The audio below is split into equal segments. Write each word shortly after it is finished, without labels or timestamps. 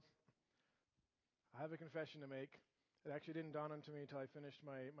I have a confession to make. It actually didn't dawn on me until I finished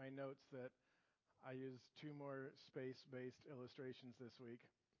my notes that I used two more space-based illustrations this week.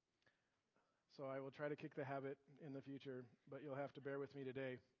 So I will try to kick the habit in the future, but you'll have to bear with me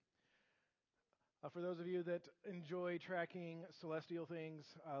today. For those of you that enjoy tracking celestial things,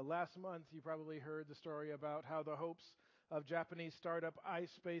 last month you probably heard the story about how the hopes of Japanese startup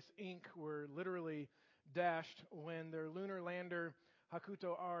iSpace Inc. were literally dashed when their lunar lander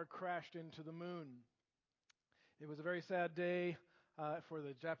Hakuto R crashed into the moon. It was a very sad day for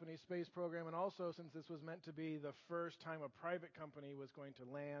the Japanese space program, and also since this was meant to be the first time a private company was going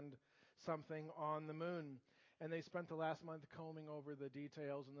to land something on the moon. And they spent the last month combing over the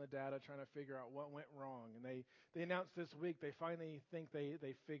details and the data, trying to figure out what went wrong. And they announced this week they finally think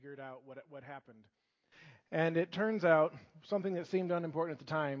they figured out what happened. And it turns out something that seemed unimportant at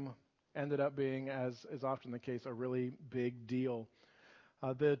the time ended up being, as is often the case, a really big deal.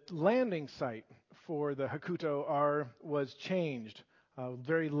 The landing site for the Hakuto R was changed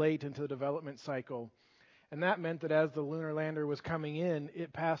very late into the development cycle. And that meant that as the lunar lander was coming in,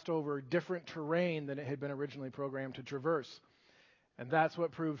 it passed over different terrain than it had been originally programmed to traverse. And that's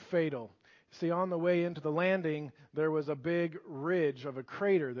what proved fatal. See, on the way into the landing, there was a big ridge of a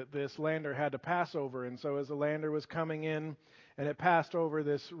crater that this lander had to pass over. And so as the lander was coming in and it passed over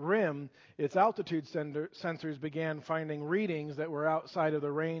this rim, its altitude sensors began finding readings that were outside of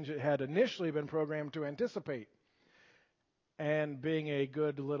the range it had initially been programmed to anticipate. And being a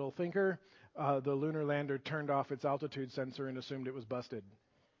good little thinker, the lunar lander turned off its altitude sensor and assumed it was busted.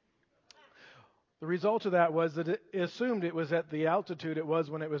 The result of that was that it assumed it was at the altitude it was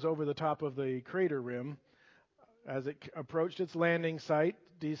when it was over the top of the crater rim. As it approached its landing site,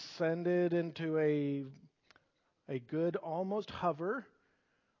 descended into a good almost hover,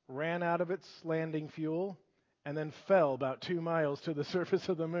 ran out of its landing fuel, and then fell about 2 miles to the surface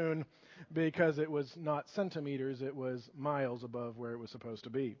of the moon because it was not centimeters, it was miles above where it was supposed to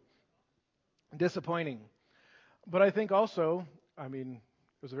be. Disappointing. But I think also, it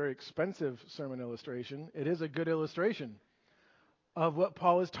was a very expensive sermon illustration. It is a good illustration of what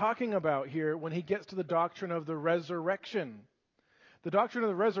Paul is talking about here when he gets to the doctrine of the resurrection. The doctrine of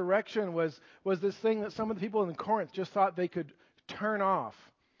the resurrection was this thing that some of the people in Corinth just thought they could turn off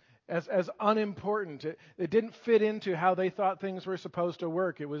as unimportant. It didn't fit into how they thought things were supposed to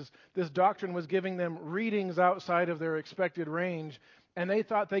work. This doctrine was giving them readings outside of their expected range, and they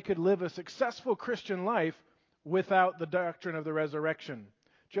thought they could live a successful Christian life without the doctrine of the resurrection.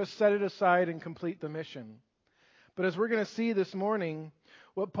 Just set it aside and complete the mission. But as we're going to see this morning,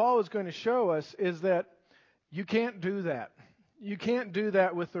 what Paul is going to show us is that you can't do that. You can't do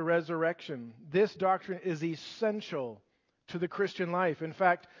that with the resurrection. This doctrine is essential to the Christian life. In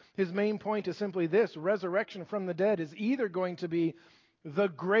fact, his main point is simply this: resurrection from the dead is either going to be the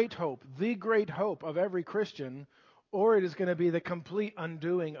great hope of every Christian, or it is going to be the complete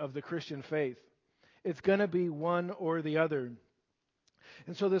undoing of the Christian faith. It's going to be one or the other.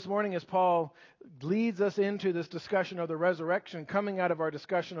 And so this morning, as Paul leads us into this discussion of the resurrection, coming out of our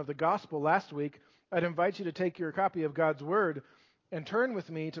discussion of the gospel last week, I'd invite you to take your copy of God's Word and turn with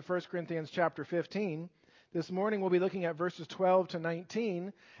me to 1 Corinthians chapter 15. This morning we'll be looking at verses 12 to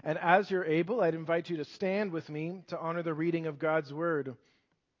 19. And as you're able, I'd invite you to stand with me to honor the reading of God's Word.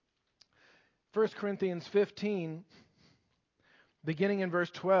 1 Corinthians 15, beginning in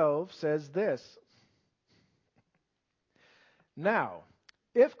verse 12, says this: Now,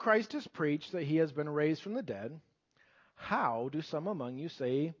 if Christ is preached that he has been raised from the dead, how do some among you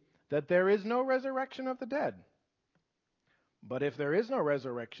say that there is no resurrection of the dead? But if there is no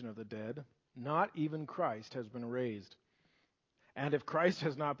resurrection of the dead, not even Christ has been raised. And if Christ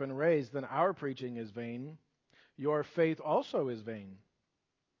has not been raised, then our preaching is vain. Your faith also is vain.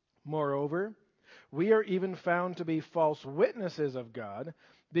 Moreover, we are even found to be false witnesses of God,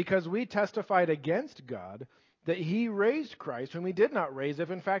 because we testified against God that he raised Christ whom he did not raise,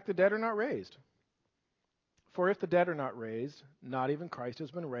 if in fact the dead are not raised. For if the dead are not raised, not even Christ has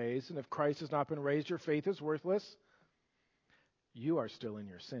been raised. And if Christ has not been raised, your faith is worthless. You are still in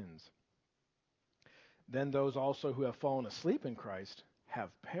your sins. Then those also who have fallen asleep in Christ have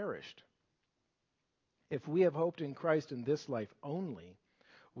perished. If we have hoped in Christ in this life only,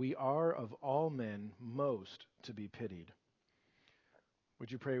 we are of all men most to be pitied.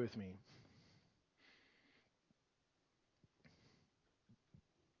 Would you pray with me?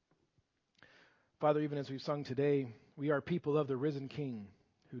 Father, even as we've sung today, we are people of the risen King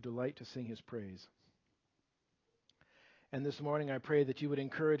who delight to sing his praise. And this morning I pray that you would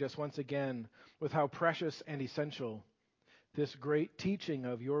encourage us once again with how precious and essential this great teaching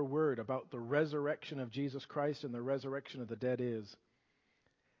of your word about the resurrection of Jesus Christ and the resurrection of the dead is.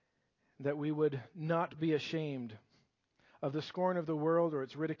 that we would not be ashamed of the scorn of the world or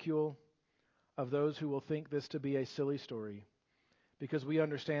its ridicule of those who will think this to be a silly story, because we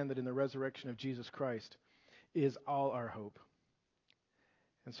understand that in the resurrection of Jesus Christ is all our hope.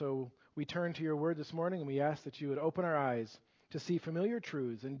 And so we turn to your word this morning, and we ask that you would open our eyes to see familiar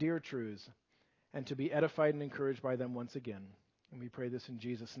truths and dear truths, and to be edified and encouraged by them once again. And we pray this in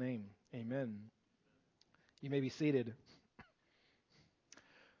Jesus' name. Amen. You may be seated.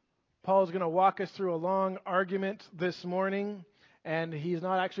 Paul is going to walk us through a long argument this morning, and he's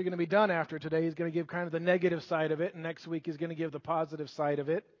not actually going to be done after today. He's going to give kind of the negative side of it, and next week he's going to give the positive side of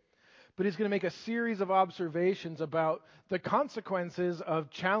it. But he's going to make a series of observations about the consequences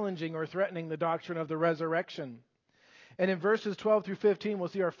of challenging or threatening the doctrine of the resurrection. And in verses 12 through 15, we'll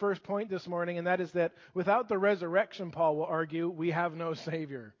see our first point this morning, and that is that without the resurrection, Paul will argue, we have no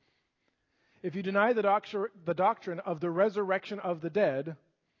Savior. If you deny the doctrine of the resurrection of the dead,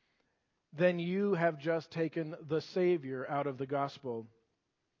 then you have just taken the Savior out of the gospel.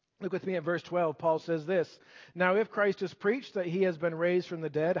 Look with me at verse 12. Paul says this, "Now if Christ is preached that he has been raised from the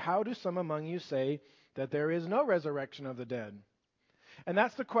dead, how do some among you say that there is no resurrection of the dead?" And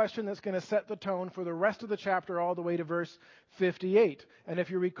that's the question that's going to set the tone for the rest of the chapter all the way to verse 58. And if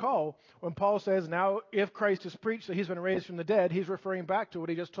you recall, when Paul says, now if Christ is preached that he's been raised from the dead, he's referring back to what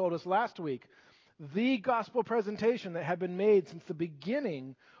he just told us last week. The gospel presentation that had been made since the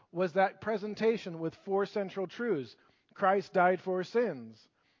beginning was that presentation with four central truths. Christ died for sins.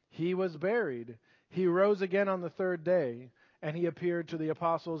 He was buried. He rose again on the third day. And he appeared to the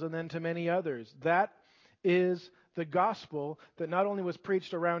apostles and then to many others. That is the gospel that not only was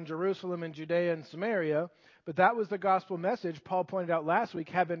preached around Jerusalem and Judea and Samaria, but that was the gospel message Paul pointed out last week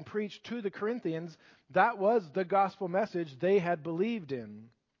had been preached to the Corinthians. That was the gospel message they had believed in.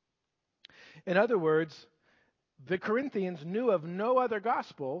 In other words, the Corinthians knew of no other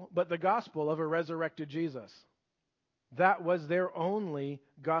gospel but the gospel of a resurrected Jesus. That was their only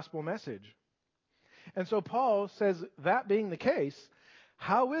gospel message. And so Paul says, that being the case,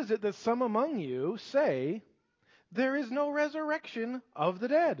 how is it that some among you say there is no resurrection of the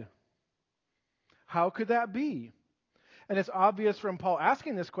dead? How could that be? And it's obvious from Paul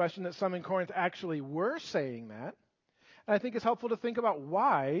asking this question that some in Corinth actually were saying that. And I think it's helpful to think about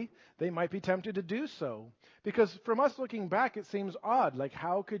why they might be tempted to do so. Because from us looking back, it seems odd. Like,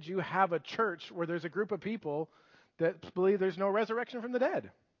 how could you have a church where there's a group of people that believe there's no resurrection from the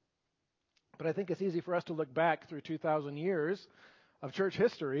dead? But I think it's easy for us to look back through 2,000 years of church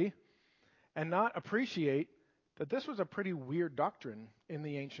history and not appreciate that this was a pretty weird doctrine in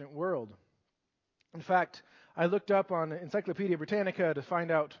the ancient world. In fact, I looked up on Encyclopedia Britannica to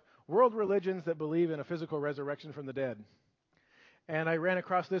find out world religions that believe in a physical resurrection from the dead. And I ran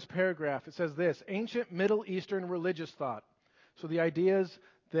across this paragraph. It says this: ancient Middle Eastern religious thought. So the ideas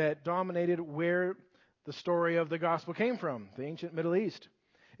that dominated where the story of the gospel came from, the ancient Middle East.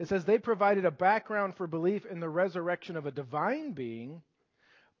 It says they provided a background for belief in the resurrection of a divine being,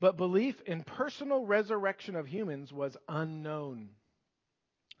 but belief in personal resurrection of humans was unknown.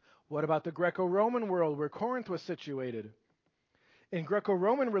 What about the Greco-Roman world where Corinth was situated? In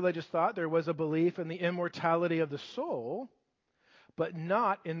Greco-Roman religious thought, there was a belief in the immortality of the soul, but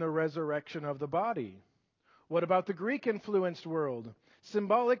not in the resurrection of the body. What about the Greek-influenced world?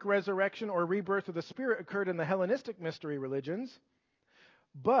 Symbolic resurrection or rebirth of the spirit occurred in the Hellenistic mystery religions,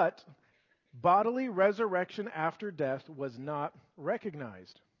 but bodily resurrection after death was not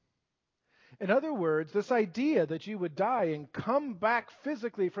recognized. In other words, this idea that you would die and come back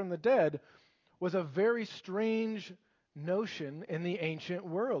physically from the dead was a very strange notion in the ancient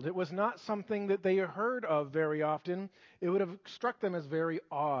world. It was not something that they heard of very often. It would have struck them as very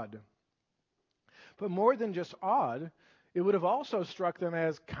odd. But more than just odd, it would have also struck them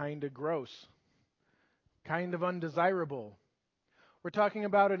as kind of gross, kind of undesirable. We're talking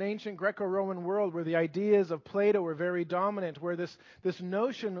about an ancient Greco-Roman world where the ideas of Plato were very dominant, where this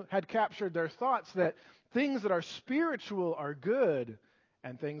notion had captured their thoughts that things that are spiritual are good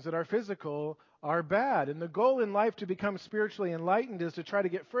and things that are physical are bad. And the goal in life to become spiritually enlightened is to try to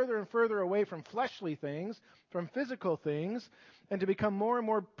get further and further away from fleshly things, from physical things, and to become more and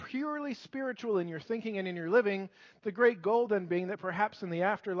more purely spiritual in your thinking and in your living. The great goal then being that perhaps in the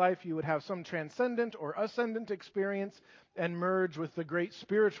afterlife you would have some transcendent or ascendant experience and merge with the great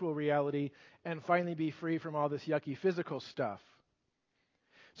spiritual reality and finally be free from all this yucky physical stuff.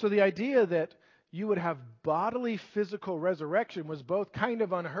 So the idea that you would have bodily physical resurrection was both kind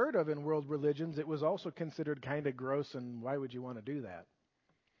of unheard of in world religions. It was also considered kind of gross, and why would you want to do that?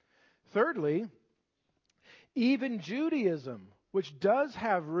 Thirdly, even Judaism, which does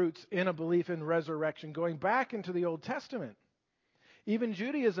have roots in a belief in resurrection going back into the Old Testament, Even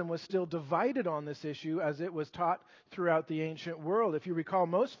Judaism was still divided on this issue as it was taught throughout the ancient world. If you recall,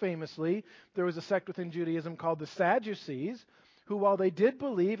 most famously, there was a sect within Judaism called the Sadducees, who, while they did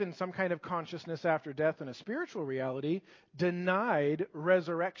believe in some kind of consciousness after death and a spiritual reality, denied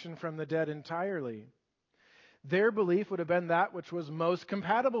resurrection from the dead entirely. Their belief would have been that which was most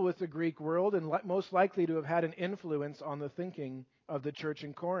compatible with the Greek world and most likely to have had an influence on the thinking of the church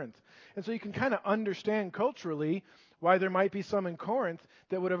in Corinth. And so you can kind of understand culturally why there might be some in Corinth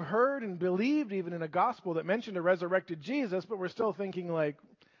that would have heard and believed even in a gospel that mentioned a resurrected Jesus, but were still thinking like,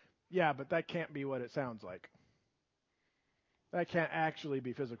 yeah, but that can't be what it sounds like. That can't actually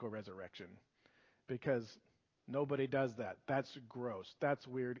be physical resurrection because nobody does that. That's gross. That's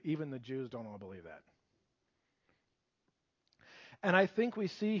weird. Even the Jews don't all believe that. And I think we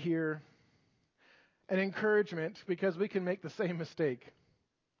see here an encouragement because we can make the same mistake.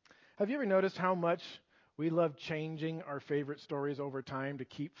 Have you ever noticed how much we love changing our favorite stories over time to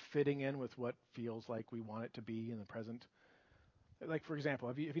keep fitting in with what feels like we want it to be in the present? Like, for example,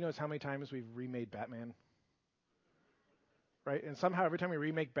 have you noticed how many times we've remade Batman? Right? And somehow every time we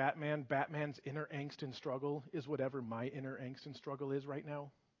remake Batman, Batman's inner angst and struggle is whatever my inner angst and struggle is right now.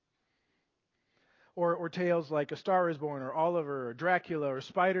 Or tales like A Star is Born, or Oliver, or Dracula, or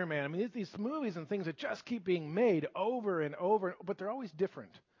Spider-Man. I mean, these movies and things that just keep being made over and over, but they're always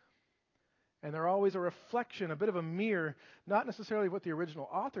different. And they're always a reflection, a bit of a mirror, not necessarily what the original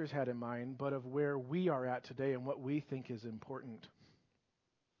authors had in mind, but of where we are at today and what we think is important.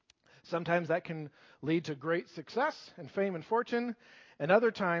 Sometimes that can lead to great success and fame and fortune. And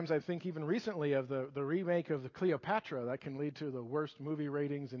other times, I think even recently of the remake of the Cleopatra, that can lead to the worst movie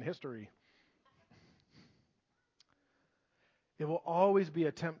ratings in history. It will always be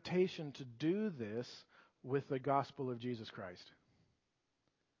a temptation to do this with the gospel of Jesus Christ.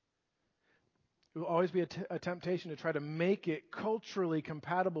 It will always be a temptation to try to make it culturally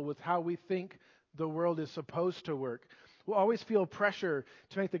compatible with how we think the world is supposed to work. We'll always feel pressure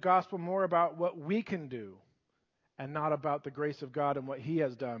to make the gospel more about what we can do and not about the grace of God and what He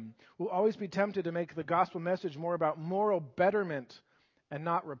has done. We'll always be tempted to make the gospel message more about moral betterment and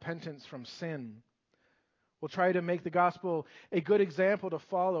not repentance from sin. We'll try to make the gospel a good example to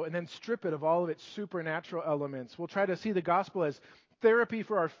follow and then strip it of all of its supernatural elements. We'll try to see the gospel as therapy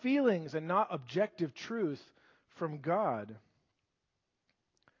for our feelings and not objective truth from God.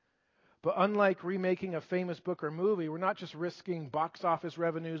 But unlike remaking a famous book or movie, we're not just risking box office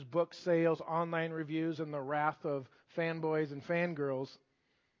revenues, book sales, online reviews, and the wrath of fanboys and fangirls.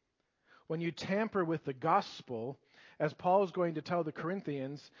 When you tamper with the gospel, as Paul is going to tell the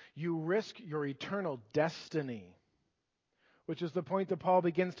Corinthians, you risk your eternal destiny, which is the point that Paul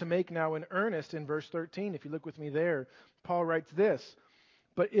begins to make now in earnest in verse 13. If you look with me there, Paul writes this,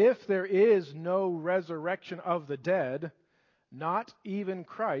 "But if there is no resurrection of the dead, not even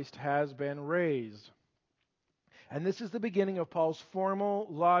Christ has been raised." And this is the beginning of Paul's formal,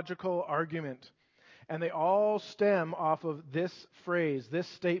 logical argument. And they all stem off of this phrase, this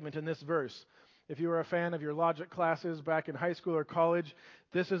statement in this verse. If you were a fan of your logic classes back in high school or college,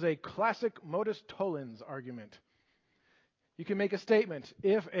 this is a classic modus tollens argument. You can make a statement,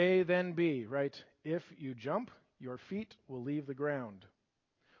 if A, then B, right? If you jump, your feet will leave the ground.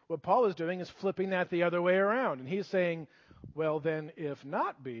 What Paul is doing is flipping that the other way around. And he's saying, well, then if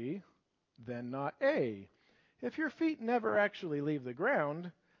not B, then not A. If your feet never actually leave the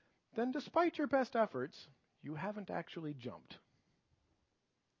ground, then despite your best efforts, you haven't actually jumped.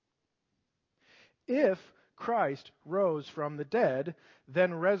 If Christ rose from the dead,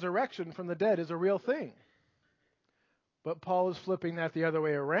 then resurrection from the dead is a real thing. But Paul is flipping that the other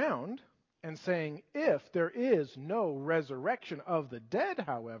way around and saying, if there is no resurrection of the dead,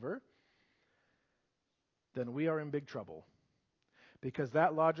 however, then we are in big trouble. Because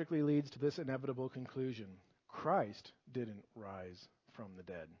that logically leads to this inevitable conclusion. Christ didn't rise from the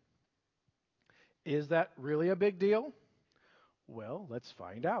dead. Is that really a big deal? Well, let's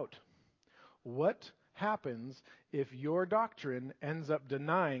find out. What happens if your doctrine ends up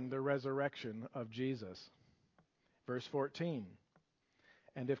denying the resurrection of Jesus? Verse 14.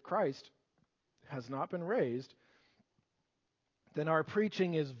 And if Christ has not been raised, then our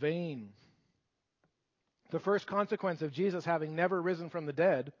preaching is vain. The first consequence of Jesus having never risen from the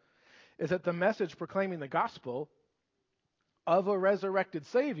dead is that the message proclaiming the gospel of a resurrected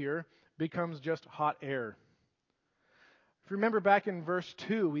Savior becomes just hot air. If you remember back in verse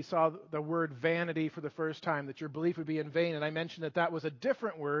 2, we saw the word vanity for the first time, that your belief would be in vain. And I mentioned that that was a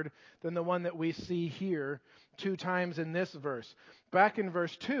different word than the one that we see here 2 times in this verse. Back in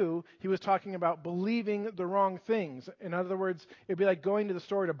verse 2, he was talking about believing the wrong things. In other words, it'd be like going to the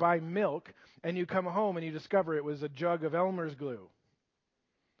store to buy milk, and you come home and you discover it was a jug of Elmer's glue.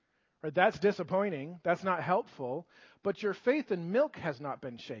 Right? That's disappointing. That's not helpful. But your faith in milk has not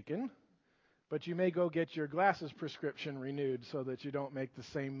been shaken. But you may go get your glasses prescription renewed so that you don't make the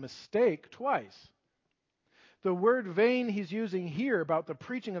same mistake twice. The word vain he's using here about the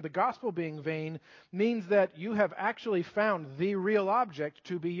preaching of the gospel being vain means that you have actually found the real object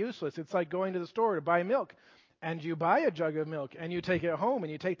to be useless. It's like going to the store to buy milk, and you buy a jug of milk, and you take it home,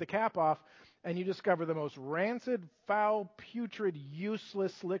 and you take the cap off, and you discover the most rancid, foul, putrid,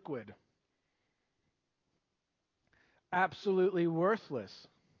 useless liquid. Absolutely worthless.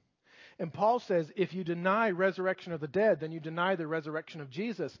 And Paul says, if you deny resurrection of the dead, then you deny the resurrection of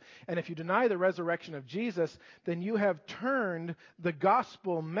Jesus. And if you deny the resurrection of Jesus, then you have turned the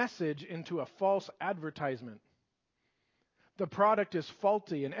gospel message into a false advertisement. The product is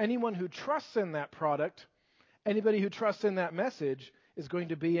faulty, and anyone who trusts in that product, anybody who trusts in that message, is going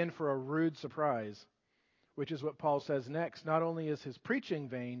to be in for a rude surprise, which is what Paul says next. Not only is his preaching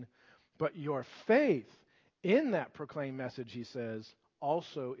vain, but your faith in that proclaimed message, he says,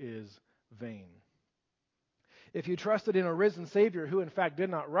 also is vain. If you trusted in a risen Savior who in fact did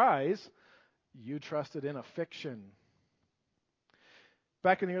not rise, you trusted in a fiction.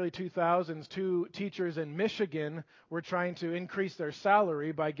 Back in the early 2000s, two teachers in Michigan were trying to increase their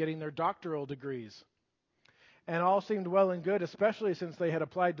salary by getting their doctoral degrees. And all seemed well and good, especially since they had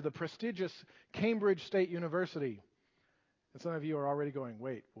applied to the prestigious Cambridge State University. And some of you are already going,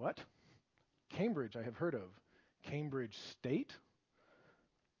 wait, what? Cambridge, I have heard of. Cambridge State?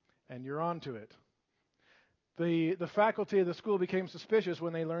 And you're on to it. The faculty of the school became suspicious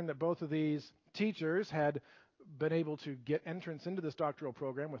when they learned that both of these teachers had been able to get entrance into this doctoral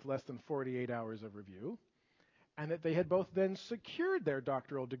program with less than 48 hours of review, and that they had both then secured their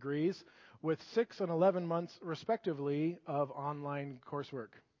doctoral degrees with 6 and 11 months, respectively, of online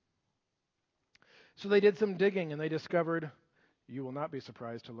coursework. So they did some digging, and they discovered, you will not be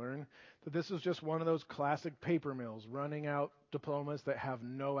surprised to learn, that this is just one of those classic paper mills running out diplomas that have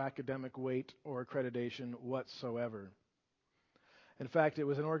no academic weight or accreditation whatsoever. In fact, it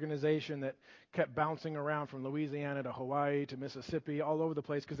was an organization that kept bouncing around from Louisiana to Hawaii to Mississippi, all over the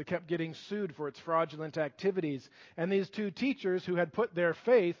place, because it kept getting sued for its fraudulent activities. And these two teachers who had put their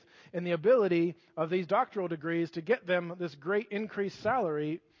faith in the ability of these doctoral degrees to get them this great increased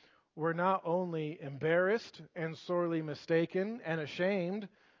salary were not only embarrassed and sorely mistaken and ashamed,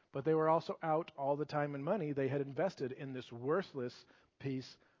 but they were also out all the time and money they had invested in this worthless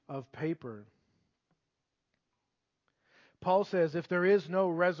piece of paper. Paul says, if there is no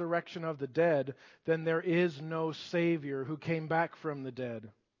resurrection of the dead, then there is no Savior who came back from the dead.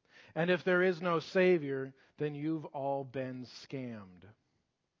 And if there is no Savior, then you've all been scammed.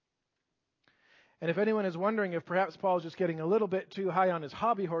 And if anyone is wondering if perhaps Paul's just getting a little bit too high on his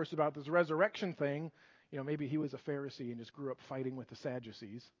hobby horse about this resurrection thing, maybe he was a Pharisee and just grew up fighting with the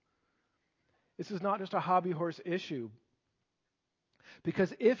Sadducees. This is not just a hobby horse issue.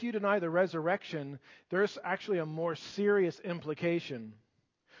 Because if you deny the resurrection, there's actually a more serious implication,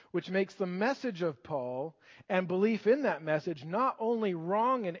 which makes the message of Paul and belief in that message not only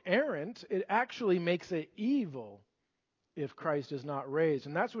wrong and errant, it actually makes it evil if Christ is not raised.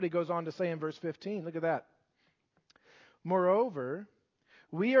 And that's what he goes on to say in verse 15. Look at that. Moreover,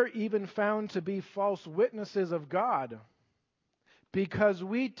 we are even found to be false witnesses of God, because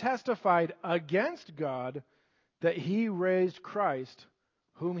we testified against God that he raised Christ,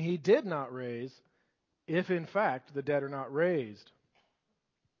 whom he did not raise, if in fact the dead are not raised.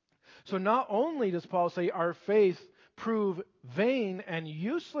 So not only does Paul say our faith prove vain and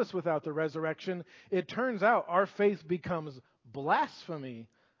useless without the resurrection, it turns out our faith becomes blasphemy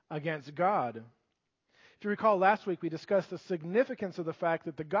against God. If you recall, last week we discussed the significance of the fact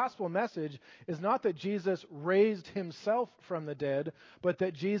that the gospel message is not that Jesus raised himself from the dead, but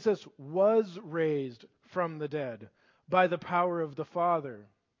that Jesus was raised from the dead by the power of the Father.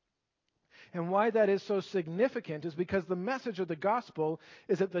 And why that is so significant is because the message of the gospel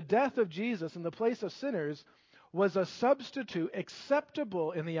is that the death of Jesus in the place of sinners was a substitute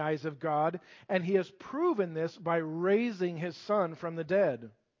acceptable in the eyes of God, and he has proven this by raising his Son from the dead.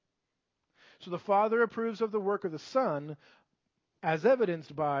 So the Father approves of the work of the Son, as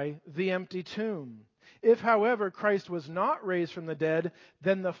evidenced by the empty tomb. If, however, Christ was not raised from the dead,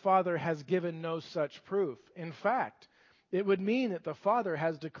 then the Father has given no such proof. In fact, it would mean that the Father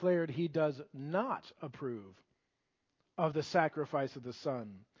has declared he does not approve of the sacrifice of the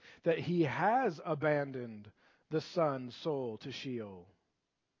Son, that he has abandoned the Son's soul to Sheol.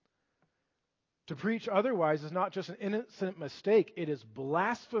 To preach otherwise is not just an innocent mistake, it is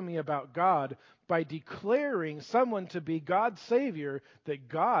blasphemy about God by declaring someone to be God's Savior that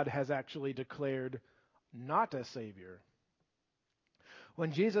God has actually declared not a Savior.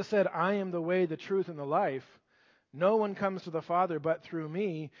 When Jesus said, I am the way, the truth, and the life, no one comes to the Father but through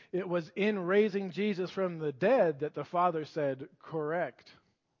me, it was in raising Jesus from the dead that the Father said, correct.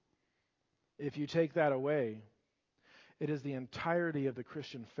 If you take that away, it is the entirety of the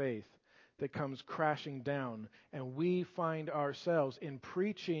Christian faith that comes crashing down, and we find ourselves in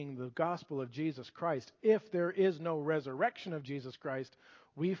preaching the gospel of Jesus Christ. If there is no resurrection of Jesus Christ,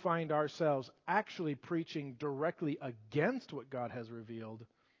 we find ourselves actually preaching directly against what God has revealed,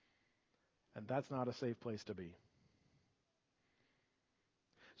 and that's not a safe place to be.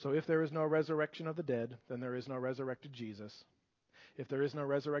 So if there is no resurrection of the dead, then there is no resurrected Jesus. If there is no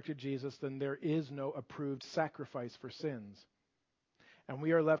resurrected Jesus, then there is no approved sacrifice for sins. And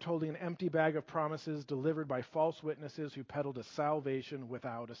we are left holding an empty bag of promises delivered by false witnesses who peddled a salvation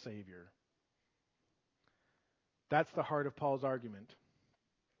without a Savior. That's the heart of Paul's argument.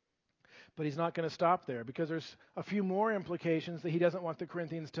 But he's not going to stop there, because there's a few more implications that he doesn't want the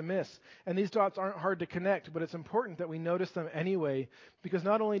Corinthians to miss. And these dots aren't hard to connect, but it's important that we notice them anyway, because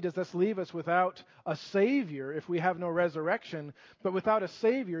not only does this leave us without a Savior if we have no resurrection, but without a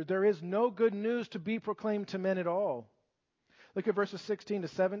Savior, there is no good news to be proclaimed to men at all. Look at verses 16 to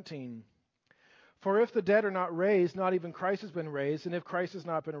 17. For if the dead are not raised, not even Christ has been raised, and if Christ has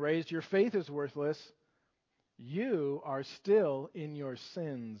not been raised, your faith is worthless. You are still in your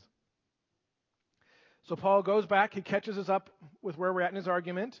sins. So Paul goes back, he catches us up with where we're at in his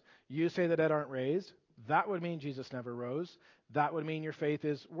argument. You say the dead aren't raised. That would mean Jesus never rose. That would mean your faith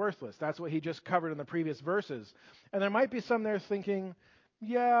is worthless. That's what he just covered in the previous verses. And there might be some there thinking,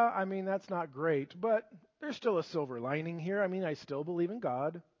 yeah, I mean, that's not great, but there's still a silver lining here. I mean, I still believe in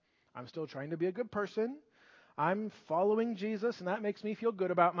God. I'm still trying to be a good person. I'm following Jesus, and that makes me feel good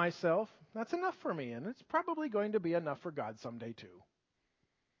about myself. That's enough for me, and it's probably going to be enough for God someday too.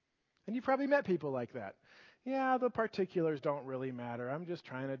 And you've probably met people like that. Yeah, the particulars don't really matter. I'm just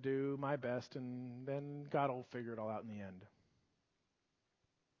trying to do my best, and then God will figure it all out in the end.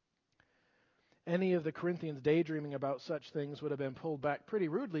 Any of the Corinthians daydreaming about such things would have been pulled back pretty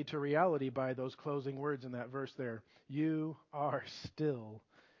rudely to reality by those closing words in that verse there. You are still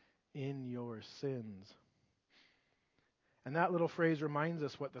in your sins. And that little phrase reminds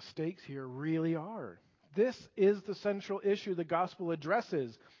us what the stakes here really are. This is the central issue the gospel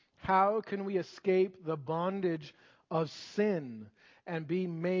addresses. How can we escape the bondage of sin and be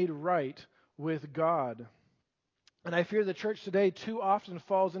made right with God? And I fear the church today too often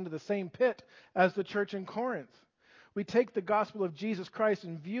falls into the same pit as the church in Corinth. We take the gospel of Jesus Christ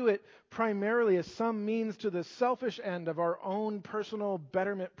and view it primarily as some means to the selfish end of our own personal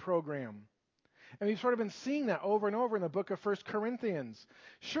betterment program. And we've sort of been seeing that over and over in the book of 1 Corinthians.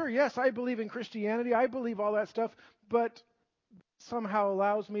 Sure, yes, I believe in Christianity. I believe all that stuff, but somehow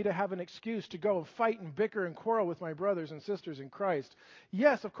allows me to have an excuse to go and fight and bicker and quarrel with my brothers and sisters in Christ.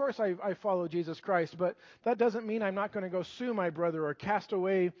 Yes, of course I follow Jesus Christ, but that doesn't mean I'm not going to go sue my brother or cast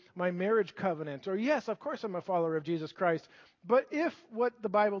away my marriage covenant. Or yes, of course I'm a follower of Jesus Christ, but if what the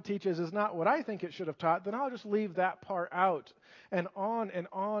Bible teaches is not what I think it should have taught, then I'll just leave that part out. And on and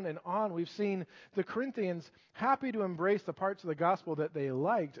on and on. We've seen the Corinthians happy to embrace the parts of the gospel that they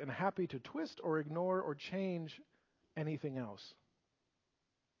liked and happy to twist or ignore or change anything else.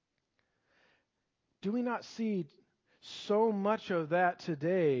 Do we not see so much of that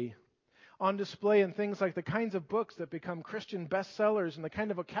today on display in things like the kinds of books that become Christian bestsellers and the kind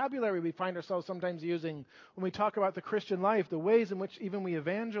of vocabulary we find ourselves sometimes using when we talk about the Christian life, the ways in which even we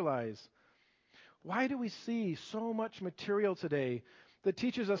evangelize? Why do we see so much material today that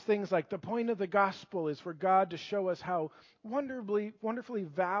teaches us things like the point of the gospel is for God to show us how wonderfully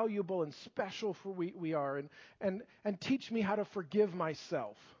valuable and special we are and teach me how to forgive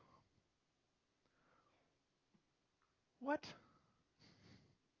myself? What?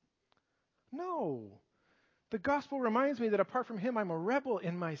 No. The gospel reminds me that apart from Him, I'm a rebel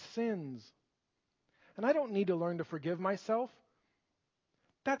in my sins. And I don't need to learn to forgive myself.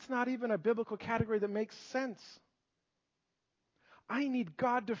 That's not even a biblical category that makes sense. I need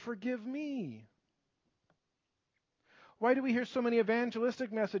God to forgive me. Why do we hear so many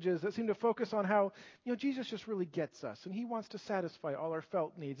evangelistic messages that seem to focus on how, Jesus just really gets us and He wants to satisfy all our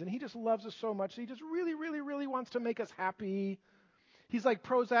felt needs and He just loves us so much. He just really, really, really wants to make us happy. He's like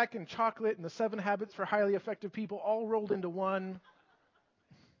Prozac and chocolate and the 7 habits for highly effective people all rolled into one.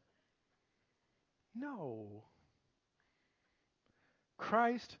 No.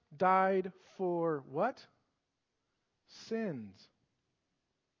 Christ died for what? Sins.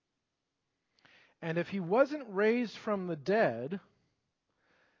 And if He wasn't raised from the dead,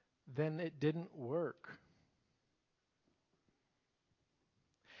 then it didn't work.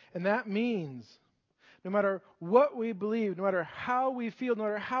 And that means No matter what we believe, no matter how we feel, no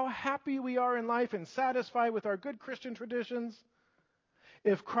matter how happy we are in life and satisfied with our good Christian traditions,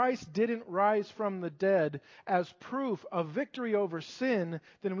 if Christ didn't rise from the dead as proof of victory over sin,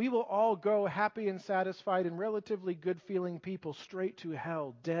 then we will all go happy and satisfied and relatively good-feeling people straight to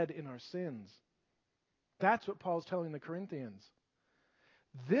hell, dead in our sins. That's what Paul's telling the Corinthians.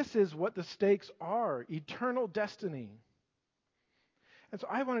 This is what the stakes are, eternal destiny. And so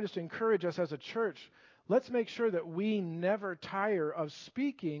I want to just encourage us as a church, let's make sure that we never tire of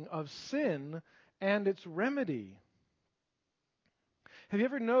speaking of sin and its remedy. Have you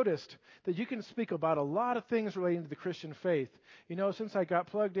ever noticed that you can speak about a lot of things relating to the Christian faith? You know, since I got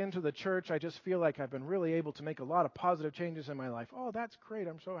plugged into the church, I just feel like I've been really able to make a lot of positive changes in my life. Oh, that's great.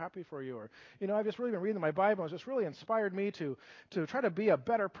 I'm so happy for you. Or, you know, I've just really been reading my Bible. It's just really inspired me to try to be a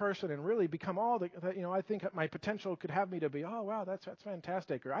better person and really become all that, you know, I think my potential could have me to be. Oh, wow, that's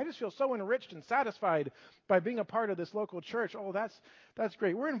fantastic. Or I just feel so enriched and satisfied by being a part of this local church. Oh, that's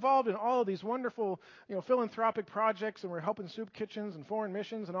great. We're involved in all of these wonderful, you know, philanthropic projects, and we're helping soup kitchens and foreign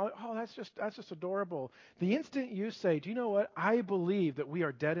missions and all. Oh, that's just adorable. The instant you say, do you know what? I believe that we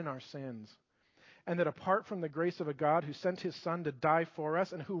are dead in our sins, and that apart from the grace of a God who sent his Son to die for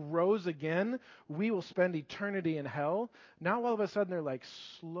us and who rose again, we will spend eternity in hell. Now all of a sudden they're like,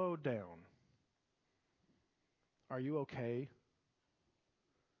 slow down. Are you okay?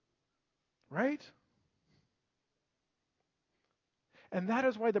 Right? And that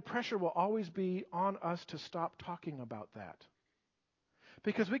is why the pressure will always be on us to stop talking about that.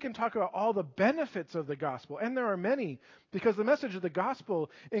 Because we can talk about all the benefits of the gospel, and there are many, because the message of the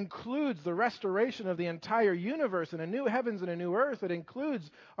gospel includes the restoration of the entire universe and a new heavens and a new earth. It includes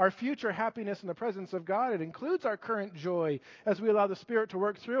our future happiness in the presence of God. It includes our current joy as we allow the Spirit to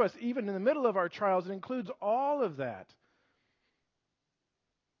work through us, even in the middle of our trials. It includes all of that.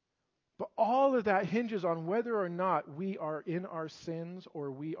 But all of that hinges on whether or not we are in our sins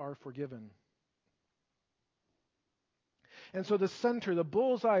or we are forgiven. And so the center, the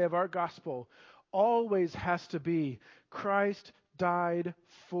bullseye of our gospel always has to be Christ died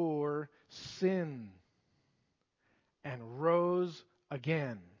for sin and rose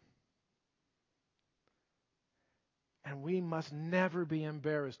again. And we must never be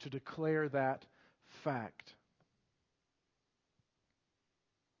embarrassed to declare that fact.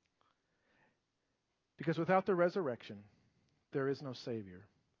 Because without the resurrection, there is no Savior.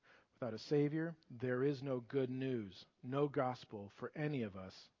 Without a Savior, there is no good news, no gospel for any of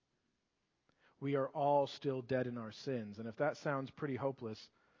us. We are all still dead in our sins. And if that sounds pretty hopeless,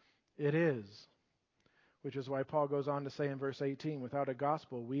 it is. Which is why Paul goes on to say in verse 18, without a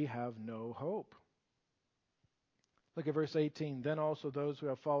gospel, we have no hope. Look at verse 18. Then also those who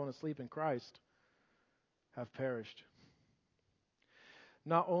have fallen asleep in Christ have perished.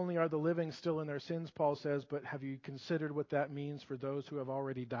 Not only are the living still in their sins, Paul says, but have you considered what that means for those who have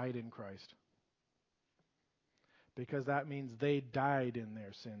already died in Christ? Because that means they died in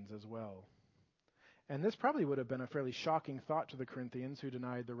their sins as well. And this probably would have been a fairly shocking thought to the Corinthians who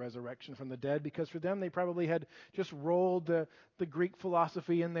denied the resurrection from the dead, because for them they probably had just rolled the Greek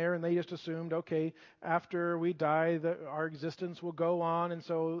philosophy in there, and they just assumed, okay, after we die, our existence will go on, and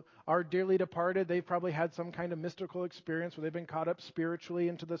so our dearly departed, they've probably had some kind of mystical experience where they've been caught up spiritually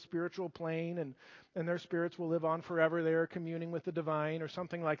into the spiritual plane, and their spirits will live on forever there communing with the divine or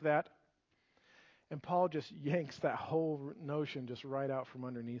something like that. And Paul just yanks that whole notion just right out from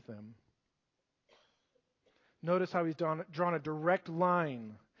underneath them. Notice how he's drawn a direct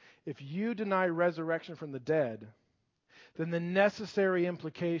line. If you deny resurrection from the dead, then the necessary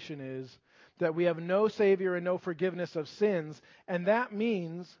implication is that we have no Savior and no forgiveness of sins, and that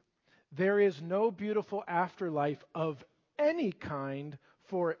means there is no beautiful afterlife of any kind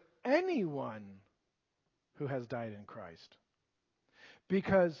for anyone who has died in Christ.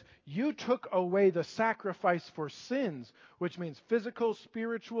 Because you took away the sacrifice for sins, which means physical,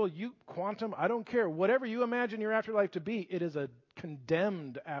 spiritual, quantum, I don't care. Whatever you imagine your afterlife to be, it is a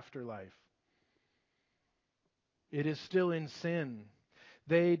condemned afterlife. It is still in sin.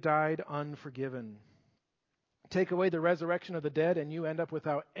 They died unforgiven. Take away the resurrection of the dead, and you end up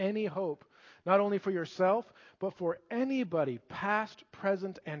without any hope, not only for yourself, but for anybody, past,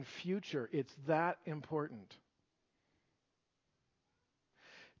 present, and future. It's that important.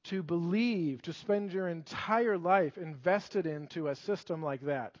 To believe, to spend your entire life invested into a system like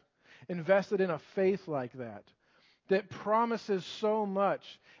that, invested in a faith like that promises so much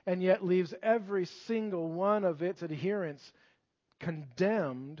and yet leaves every single one of its adherents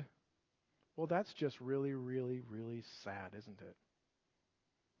condemned, well, that's just really, really, really sad, isn't it?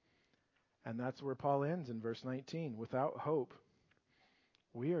 And that's where Paul ends in verse 19. Without hope,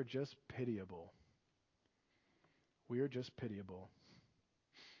 we are just pitiable. We are just pitiable.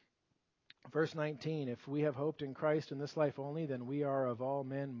 Verse 19, if we have hoped in Christ in this life only, then we are of all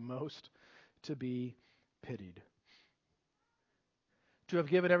men most to be pitied. To have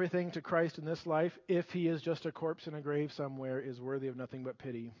given everything to Christ in this life, if he is just a corpse in a grave somewhere, is worthy of nothing but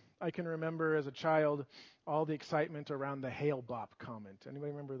pity. I can remember as a child all the excitement around the Hale-Bopp comment.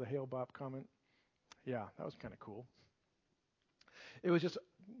 Anybody remember the Hale-Bopp comment? Yeah, that was kind of cool. It was just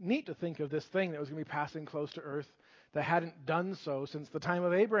neat to think of this thing that was going to be passing close to Earth that hadn't done so since the time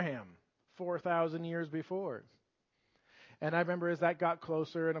of Abraham, 4,000 years before. And I remember as that got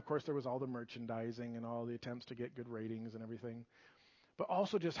closer, and of course there was all the merchandising and all the attempts to get good ratings and everything, but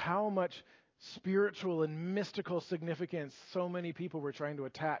also just how much spiritual and mystical significance so many people were trying to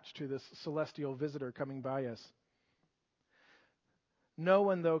attach to this celestial visitor coming by us. No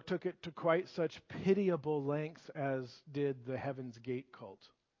one, though, took it to quite such pitiable lengths as did the Heaven's Gate cult.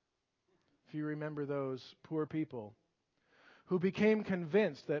 If you remember those poor people who became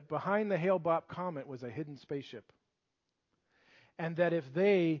convinced that behind the Hale-Bopp comet was a hidden spaceship, and that if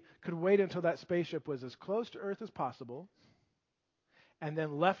they could wait until that spaceship was as close to Earth as possible and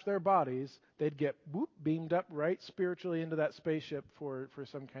then left their bodies, they'd get beamed up right spiritually into that spaceship for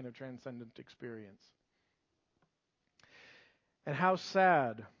some kind of transcendent experience. And how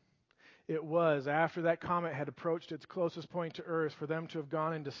sad it was after that comet had approached its closest point to Earth for them to have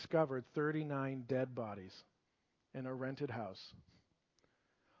gone and discovered 39 dead bodies in a rented house.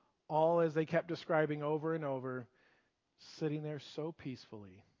 All, as they kept describing over and over, sitting there so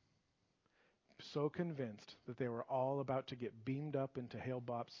peacefully, so convinced that they were all about to get beamed up into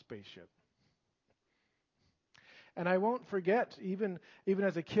Hale-Bopp's spaceship. And I won't forget, even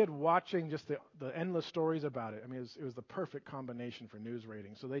as a kid, watching just the endless stories about it. I mean, it was the perfect combination for news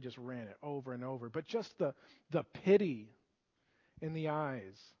ratings, so they just ran it over and over. But just the pity in the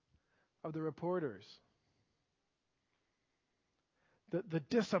eyes of the reporters. The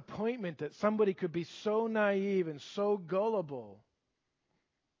disappointment that somebody could be so naive and so gullible.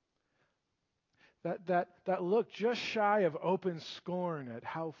 That look just shy of open scorn at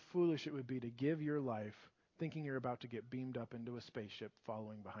how foolish it would be to give your life thinking you're about to get beamed up into a spaceship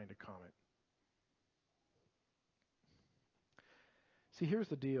following behind a comet. See, here's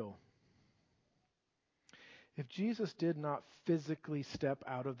the deal. If Jesus did not physically step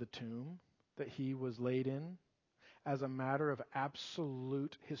out of the tomb that he was laid in as a matter of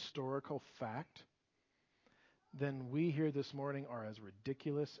absolute historical fact, then we here this morning are as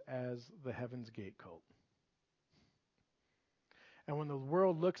ridiculous as the Heaven's Gate cult. And when the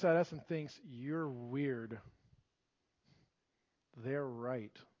world looks at us and thinks, you're weird, they're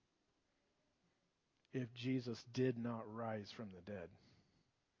right. If Jesus did not rise from the dead.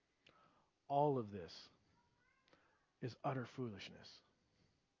 All of this is utter foolishness.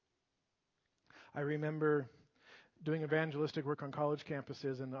 I remember doing evangelistic work on college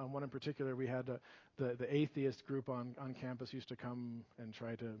campuses, and on one in particular, we had the atheist group on campus used to come and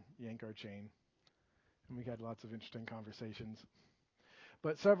try to yank our chain. And we had lots of interesting conversations.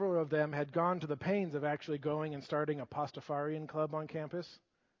 But several of them had gone to the pains of actually going and starting a Pastafarian club on campus.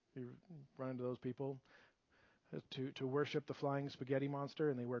 You run into those people to worship the flying spaghetti monster,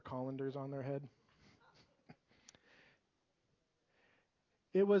 and they wear colanders on their head.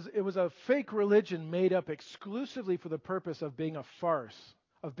 It was a fake religion made up exclusively for the purpose of being a farce,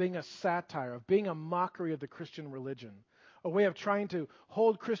 of being a satire, of being a mockery of the Christian religion. A way of trying to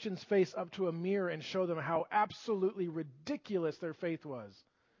hold Christians' face up to a mirror and show them how absolutely ridiculous their faith was.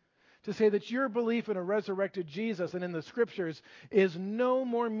 To say that your belief in a resurrected Jesus and in the Scriptures is no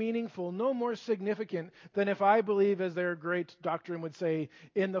more meaningful, no more significant than if I believe, as their great doctrine would say,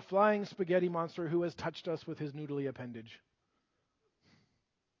 in the flying spaghetti monster who has touched us with his noodly appendage.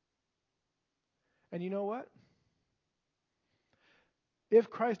 And you know what?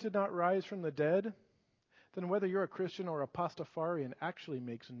 If Christ did not rise from the dead, then whether you're a Christian or a Pastafarian actually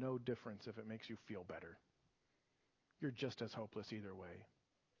makes no difference if it makes you feel better. You're just as hopeless either way.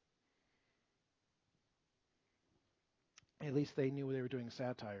 At least they knew they were doing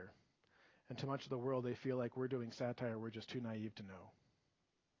satire. And to much of the world, they feel like we're doing satire, we're just too naive to know.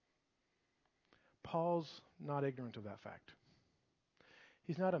 Paul's not ignorant of that fact.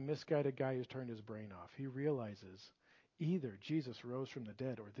 He's not a misguided guy who's turned his brain off. He realizes either Jesus rose from the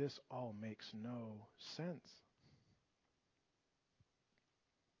dead or this all makes no sense.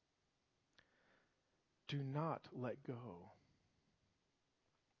 Do not let go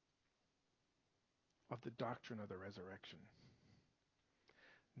of the doctrine of the resurrection.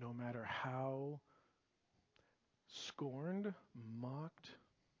 No matter how scorned, mocked,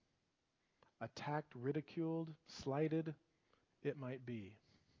 attacked, ridiculed, slighted it might be.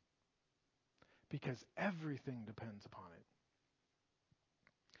 because everything depends upon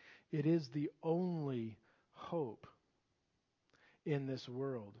it. It is the only hope in this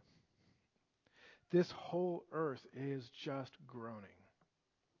world. This whole earth is just groaning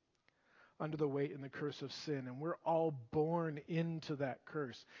under the weight and the curse of sin, and we're all born into that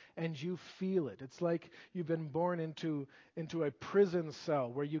curse, and you feel it. It's like you've been born into a prison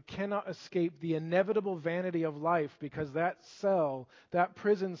cell where you cannot escape the inevitable vanity of life, because that cell, that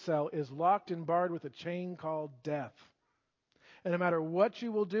prison cell, is locked and barred with a chain called death. And no matter what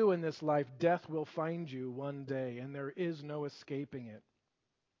you will do in this life, death will find you one day, and there is no escaping it.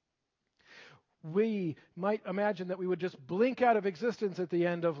 We might imagine that we would just blink out of existence at the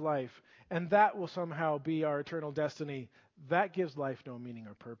end of life, and that will somehow be our eternal destiny. That gives life no meaning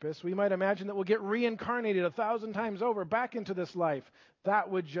or purpose. We might imagine that we'll get reincarnated 1,000 times over back into this life.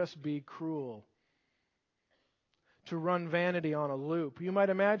 That would just be cruel. To run vanity on a loop. You might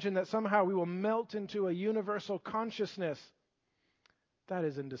imagine that somehow we will melt into a universal consciousness. That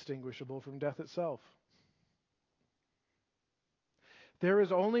is indistinguishable from death itself. There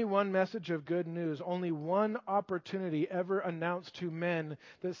is only one message of good news, only one opportunity ever announced to men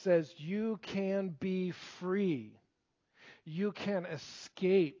that says you can be free. You can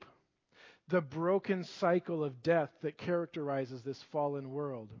escape the broken cycle of death that characterizes this fallen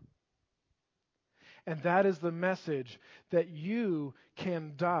world. And that is the message that you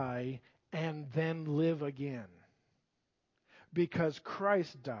can die and then live again. Because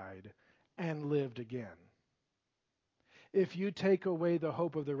Christ died and lived again. If you take away the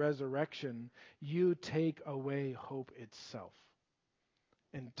hope of the resurrection, you take away hope itself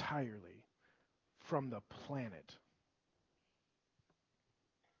entirely from the planet.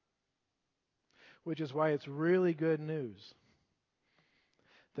 Which is why it's really good news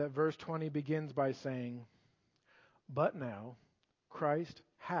that verse 20 begins by saying, "But now Christ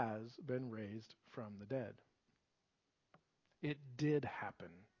has been raised from the dead." It did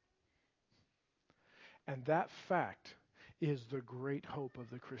happen. And that fact is the great hope of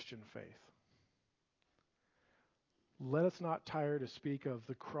the Christian faith. Let us not tire to speak of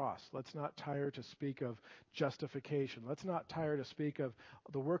the cross. Let's not tire to speak of justification. Let's not tire to speak of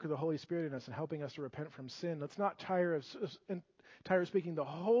the work of the Holy Spirit in us and helping us to repent from sin. Let's not tire of speaking the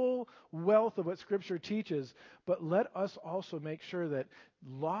whole wealth of what Scripture teaches, but let us also make sure that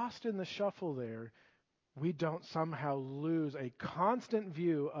lost in the shuffle there, we don't somehow lose a constant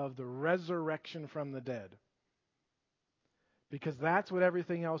view of the resurrection from the dead. Because that's what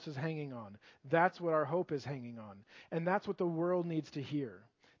everything else is hanging on. That's what our hope is hanging on. And that's what the world needs to hear.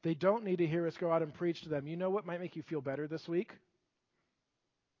 They don't need to hear us go out and preach to them. You know what might make you feel better this week?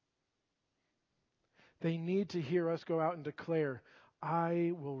 They need to hear us go out and declare,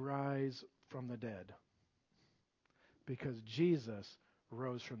 "I will rise from the dead." Because Jesus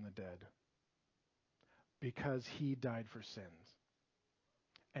rose from the dead. Because he died for sins.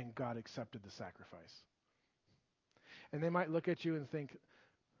 And God accepted the sacrifice. And they might look at you and think,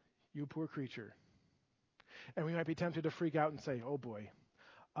 "You poor creature." And we might be tempted to freak out and say, "Oh boy,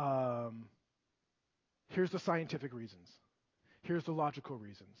 here's the scientific reasons. Here's the logical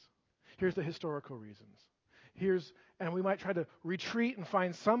reasons. Here's the historical reasons. And we might try to retreat and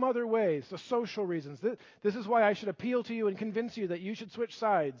find some other ways, the social reasons. This is why I should appeal to you and convince you that you should switch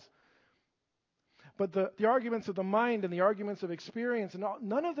sides." But the arguments of the mind and the arguments of experience, and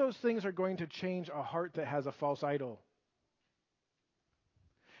none of those things are going to change a heart that has a false idol.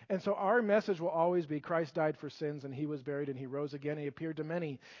 And so our message will always be Christ died for sins and he was buried and he rose again. He appeared to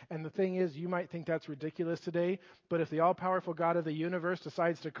many. And the thing is, you might think that's ridiculous today, but if the all-powerful God of the universe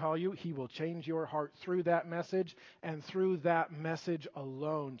decides to call you, he will change your heart through that message and through that message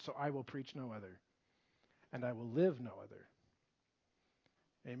alone. So I will preach no other, and I will live no other.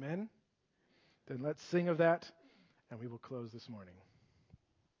 Amen? Then let's sing of that, and we will close this morning.